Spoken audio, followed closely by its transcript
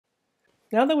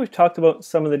now that we've talked about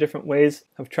some of the different ways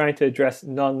of trying to address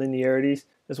nonlinearities,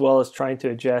 as well as trying to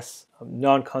address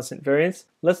non-constant variance,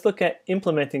 let's look at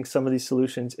implementing some of these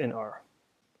solutions in R.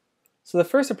 So the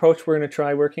first approach we're going to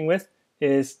try working with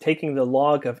is taking the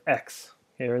log of x,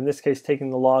 or in this case taking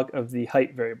the log of the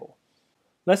height variable.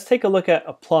 Let's take a look at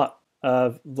a plot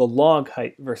of the log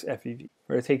height versus FEV.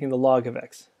 We're taking the log of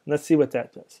x. Let's see what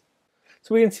that does.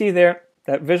 So we can see there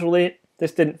that visually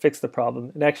this didn't fix the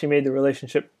problem. It actually made the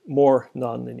relationship more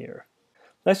nonlinear.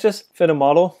 Let's just fit a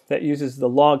model that uses the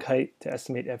log height to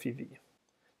estimate FEV.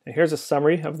 Now here's a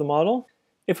summary of the model.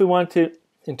 If we want to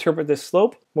interpret this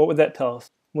slope, what would that tell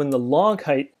us? When the log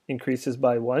height increases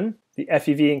by 1, the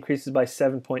FEV increases by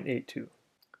 7.82. Okay,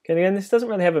 and again, this doesn't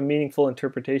really have a meaningful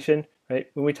interpretation, right?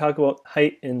 When we talk about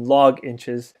height in log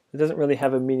inches, it doesn't really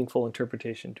have a meaningful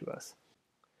interpretation to us.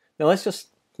 Now let's just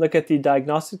look at the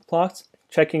diagnostic plots,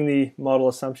 checking the model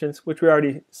assumptions, which we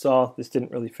already saw this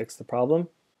didn't really fix the problem.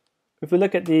 If we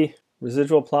look at the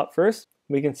residual plot first,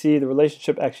 we can see the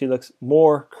relationship actually looks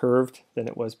more curved than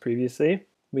it was previously.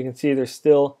 We can see there's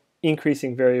still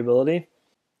increasing variability.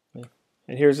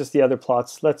 And here's just the other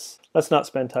plots. Let's not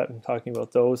spend time talking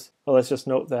about those, but let's just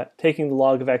note that taking the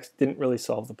log of x didn't really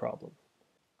solve the problem.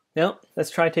 Now, let's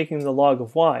try taking the log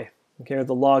of y, okay, or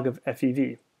the log of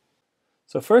FEV.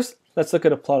 So first, let's look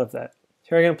at a plot of that.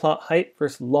 Here I'm going to plot height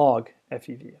versus log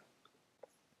FEV.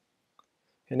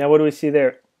 And now what do we see there?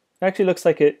 It actually looks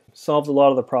like it solves a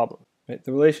lot of the problem. Right?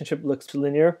 The relationship looks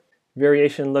linear,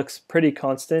 variation looks pretty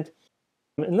constant.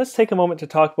 And let's take a moment to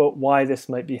talk about why this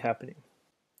might be happening.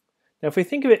 Now if we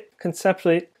think of it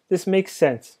conceptually, this makes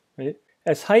sense. Right?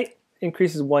 As height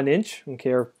increases 1 inch,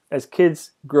 okay, or as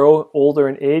kids grow older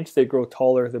in age, they grow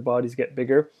taller, their bodies get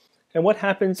bigger. And what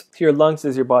happens to your lungs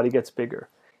as your body gets bigger?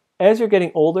 As you're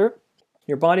getting older,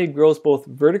 your body grows both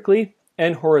vertically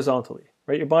and horizontally,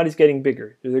 right? Your body's getting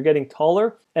bigger. They're getting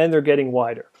taller and they're getting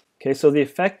wider. Okay, so the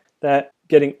effect that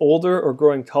getting older or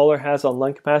growing taller has on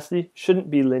lung capacity shouldn't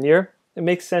be linear. It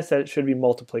makes sense that it should be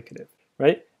multiplicative,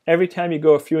 right? Every time you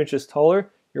go a few inches taller,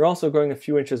 you're also growing a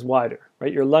few inches wider,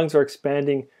 right? Your lungs are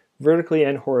expanding vertically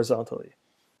and horizontally.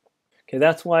 Okay,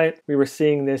 that's why we were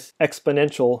seeing this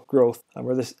exponential growth,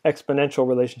 or this exponential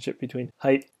relationship between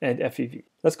height and FEV.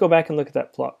 Let's go back and look at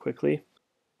that plot quickly.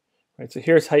 Right, so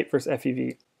here's height versus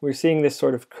FEV. We're seeing this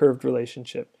sort of curved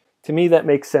relationship. To me, that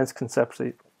makes sense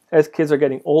conceptually. As kids are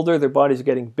getting older, their bodies are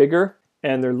getting bigger,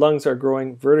 and their lungs are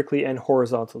growing vertically and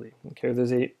horizontally. Okay,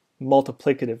 there's a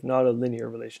multiplicative, not a linear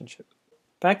relationship.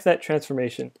 Back to that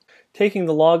transformation. Taking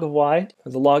the log of y,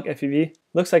 or the log FEV,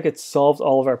 looks like it solves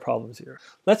all of our problems here.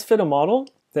 Let's fit a model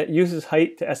that uses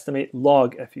height to estimate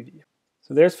log FEV.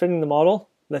 So there's fitting the model.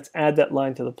 Let's add that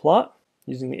line to the plot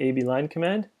using the AB line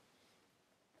command.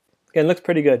 Again, it looks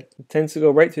pretty good. It tends to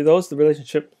go right through those. The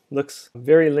relationship looks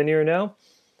very linear now.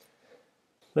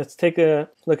 Let's take a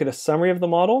look at a summary of the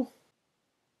model.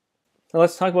 Now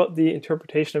let's talk about the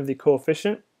interpretation of the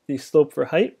coefficient, the slope for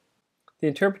height. The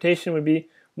interpretation would be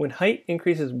when height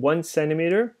increases 1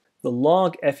 centimeter, the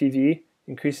log FEV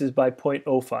increases by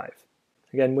 0.05.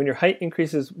 Again, when your height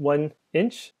increases 1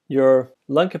 inch, your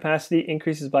lung capacity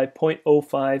increases by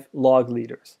 0.05 log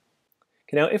liters.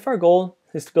 Okay, now if our goal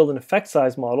is to build an effect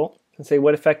size model and say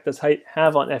what effect does height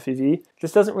have on FEV,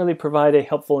 this doesn't really provide a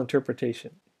helpful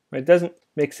interpretation. Right? It doesn't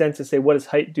make sense to say what does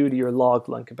height do to your log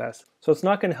lung capacity. So it's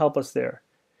not going to help us there.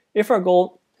 If our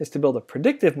goal is to build a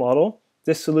predictive model,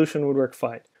 this solution would work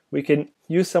fine. We can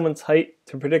use someone's height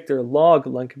to predict their log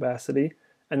lung capacity,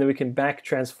 and then we can back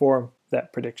transform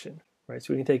that prediction. Right?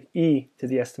 So we can take e to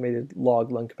the estimated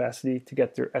log lung capacity to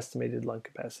get their estimated lung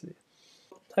capacity.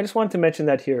 I just wanted to mention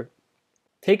that here.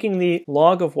 Taking the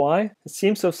log of y, it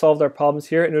seems to have solved our problems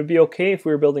here, and it would be okay if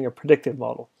we were building a predictive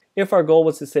model. If our goal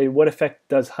was to say what effect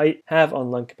does height have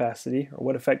on lung capacity, or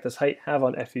what effect does height have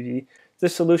on FEV,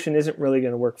 this solution isn't really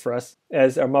going to work for us,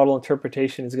 as our model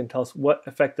interpretation is going to tell us what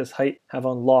effect does height have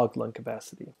on log lung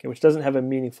capacity, okay, which doesn't have a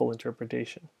meaningful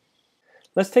interpretation.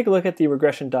 Let's take a look at the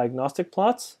regression diagnostic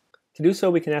plots. To do so,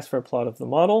 we can ask for a plot of the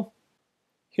model.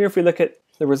 Here, if we look at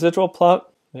the residual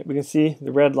plot, right, we can see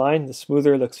the red line, the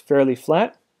smoother, looks fairly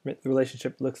flat. Right, the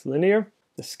relationship looks linear.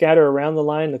 The scatter around the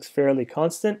line looks fairly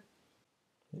constant.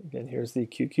 Again, here's the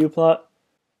QQ plot.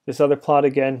 This other plot,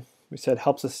 again, we said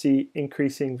helps us see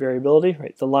increasing variability.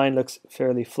 Right, the line looks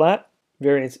fairly flat.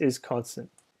 Variance is constant.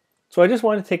 So I just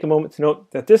wanted to take a moment to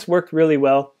note that this worked really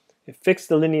well. It fixed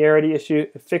the linearity issue.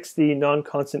 It fixed the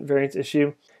non-constant variance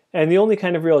issue. And the only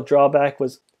kind of real drawback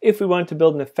was if we wanted to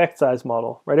build an effect size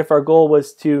model, right? If our goal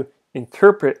was to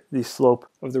interpret the slope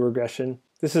of the regression,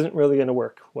 this isn't really going to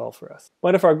work well for us.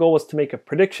 But if our goal was to make a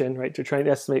prediction, right, to try and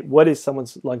estimate what is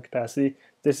someone's lung capacity,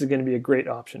 this is going to be a great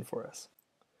option for us.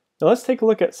 Now let's take a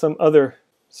look at some other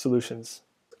solutions.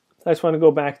 I just want to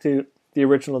go back to the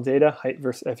original data, height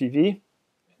versus FEV.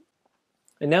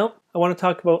 And now I want to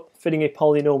talk about fitting a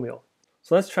polynomial.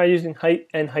 So let's try using height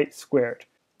and height squared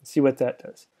and see what that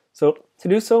does. So to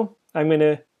do so, I'm going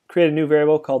to create a new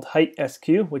variable called height SQ,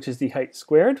 which is the height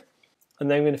squared.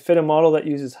 And then I'm going to fit a model that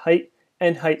uses height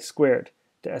and height squared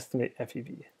to estimate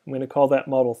FEV. I'm going to call that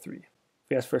model 3. If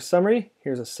we ask for a summary,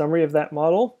 here's a summary of that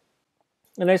model.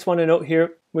 And I just want to note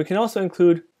here, we can also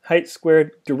include height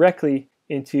squared directly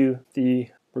into the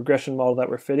regression model that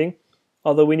we're fitting,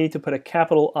 although we need to put a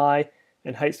capital I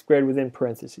and height squared within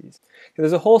parentheses.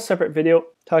 There's a whole separate video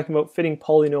talking about fitting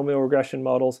polynomial regression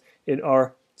models in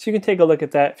R, so you can take a look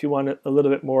at that if you want a little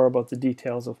bit more about the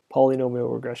details of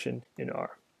polynomial regression in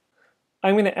R.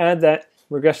 I'm going to add that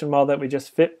regression model that we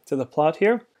just fit to the plot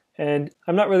here, and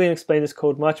I'm not really going to explain this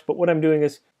code much, but what I'm doing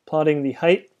is plotting the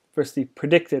height versus the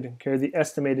predicted, or the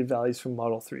estimated values from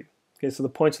model 3. Okay, so the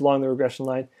points along the regression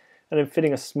line, and I'm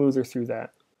fitting a smoother through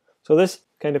that. So this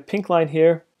kind of pink line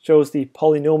here shows the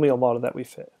polynomial model that we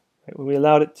fit. Right? When we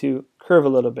allowed it to curve a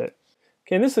little bit.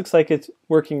 Okay, and this looks like it's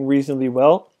working reasonably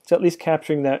well. It's at least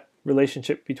capturing that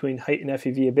relationship between height and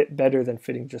FEV a bit better than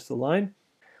fitting just the line.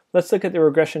 Let's look at the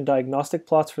regression diagnostic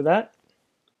plots for that.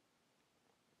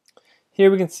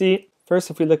 Here we can see, first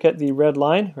if we look at the red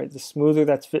line, right, the smoother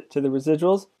that's fit to the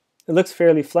residuals, it looks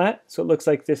fairly flat, so it looks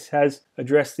like this has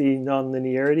addressed the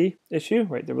nonlinearity issue,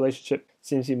 right? The relationship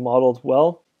seems to be modeled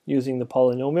well using the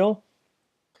polynomial.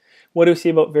 What do we see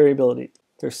about variability?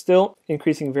 There's still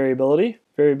increasing variability.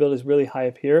 Variability is really high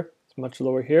up here. It's much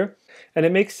lower here. And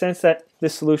it makes sense that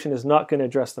this solution is not going to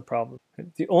address the problem.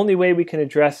 The only way we can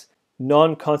address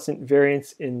non-constant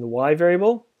variance in the y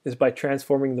variable is by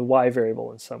transforming the y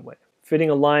variable in some way.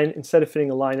 Fitting a line, instead of fitting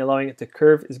a line, allowing it to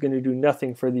curve is going to do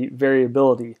nothing for the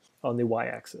variability on the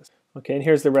y-axis. Okay, and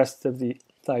here's the rest of the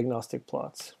diagnostic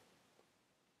plots.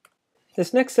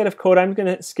 This next set of code I'm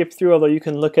going to skip through, although you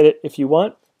can look at it if you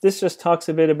want. This just talks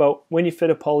a bit about when you fit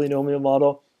a polynomial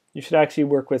model, you should actually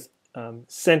work with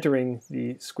centering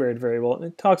the squared variable. And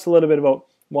it talks a little bit about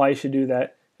why you should do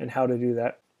that and how to do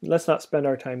that. Let's not spend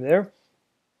our time there.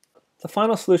 The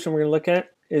final solution we're going to look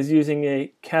at is using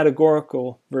a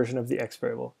categorical version of the x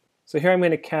variable. So here I'm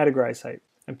going to categorize height.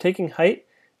 I'm taking height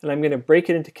and I'm going to break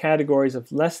it into categories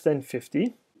of less than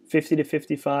 50, 50 to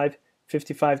 55,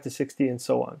 55 to 60, and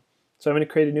so on. So I'm going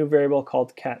to create a new variable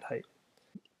called cat height.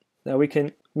 Now we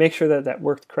can make sure that that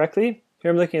worked correctly. Here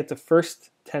I'm looking at the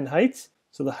first 10 heights.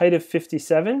 So the height of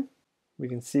 57, we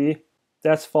can see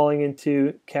that's falling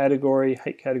into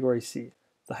height category C.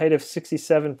 The height of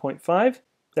 67.5,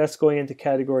 that's going into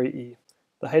category E.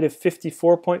 The height of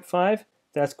 54.5,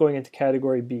 that's going into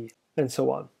category B, and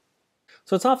so on.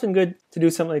 So it's often good to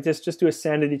do something like this, just do a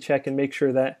sanity check and make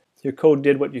sure that your code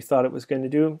did what you thought it was going to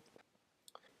do.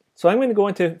 So I'm going to go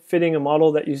into fitting a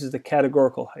model that uses the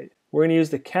categorical height. We're going to use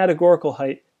the categorical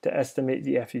height to estimate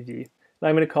the FEV. And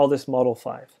I'm going to call this model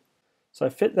 5. So I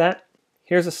fit that.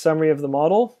 Here's a summary of the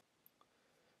model.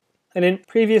 And in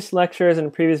previous lectures and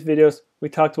in previous videos, we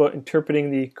talked about interpreting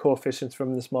the coefficients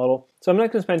from this model. So I'm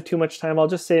not going to spend too much time. I'll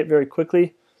just say it very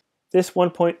quickly. This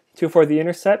 1.24, the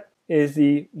intercept, is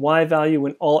the y value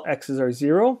when all x's are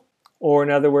 0. Or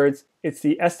in other words, it's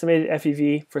the estimated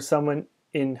FEV for someone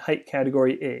in height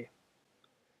category A.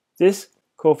 This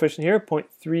coefficient here,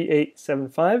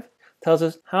 0.3875, tells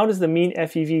us how does the mean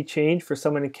FEV change for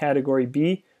someone in category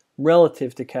B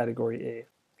relative to category A.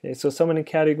 Okay, so someone in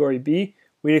category B,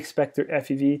 we'd expect their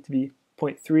FEV to be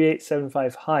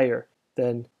 0.3875 higher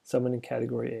than someone in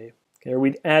category A. Okay, or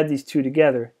we'd add these two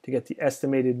together to get the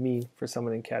estimated mean for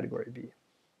someone in category B.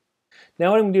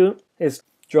 Now what I'm going to do is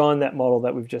draw on that model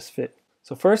that we've just fit.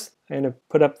 So first, I'm going to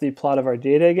put up the plot of our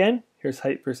data again. Here's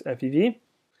height versus FEV.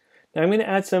 Now I'm going to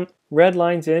add some red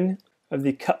lines in of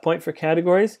the cut point for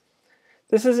categories.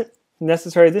 This isn't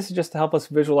necessary. This is just to help us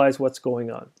visualize what's going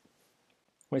on.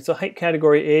 Right, so height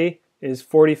category A is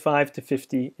 45 to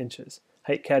 50 inches.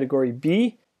 Height category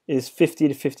B is 50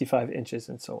 to 55 inches,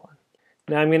 and so on.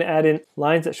 Now I'm going to add in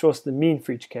lines that show us the mean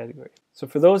for each category. So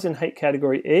for those in height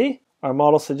category A, our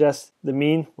model suggests the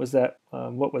mean was that,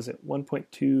 what was it,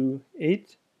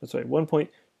 1.28? That's right,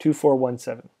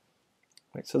 1.2417.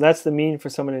 Right, so that's the mean for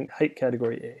someone in height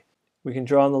category A. We can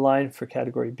draw on the line for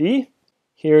category B.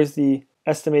 Here's the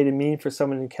estimated mean for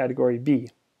someone in category B,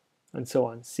 and so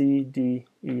on, C, D,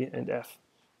 E, and F.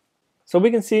 So we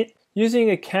can see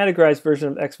using a categorized version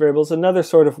of x variables, another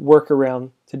sort of workaround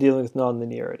to dealing with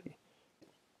nonlinearity.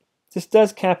 This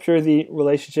does capture the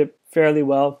relationship fairly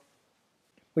well.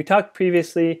 We talked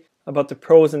previously about the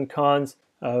pros and cons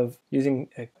of using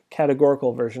a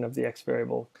categorical version of the x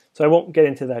variable. So I won't get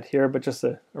into that here, but just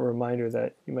a reminder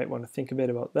that you might want to think a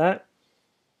bit about that.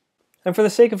 And for the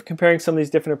sake of comparing some of these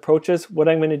different approaches, what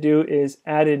I'm going to do is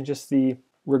add in just the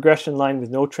regression line with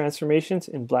no transformations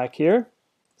in black here.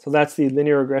 So that's the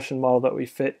linear regression model that we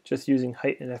fit just using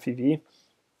height and FEV.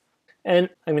 And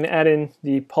I'm going to add in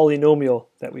the polynomial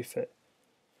that we fit.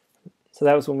 So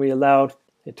that was when we allowed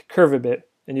it to curve a bit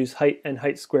and use height and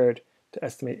height squared to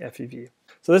estimate FEV.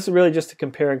 So this is really just to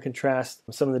compare and contrast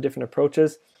some of the different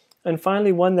approaches. And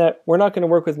finally, one that we're not going to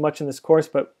work with much in this course,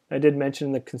 but I did mention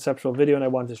in the conceptual video and I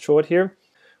wanted to show it here.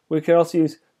 We could also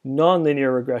use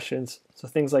nonlinear regressions, so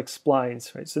things like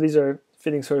splines, right? So these are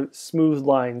fitting sort of smooth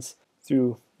lines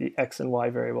through the x and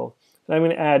y variable. And I'm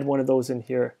going to add one of those in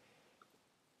here.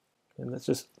 And let's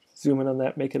just zoom in on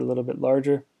that, make it a little bit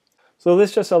larger. So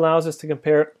this just allows us to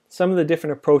compare some of the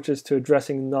different approaches to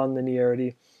addressing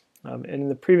nonlinearity. And in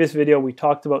the previous video, we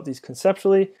talked about these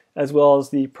conceptually, as well as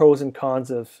the pros and cons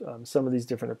of some of these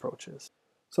different approaches.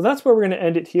 So that's where we're going to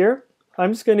end it here.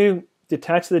 I'm just going to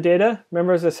detach the data.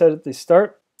 Remember, as I said at the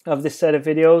start of this set of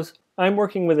videos, I'm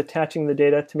working with attaching the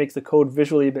data to make the code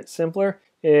visually a bit simpler.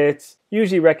 It's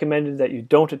usually recommended that you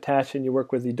don't attach and you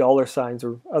work with the dollar signs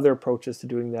or other approaches to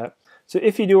doing that. So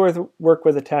if you do work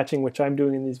with attaching, which I'm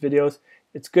doing in these videos,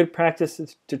 it's good practice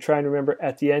to try and remember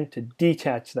at the end to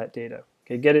detach that data.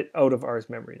 Okay, get it out of R's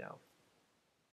memory now.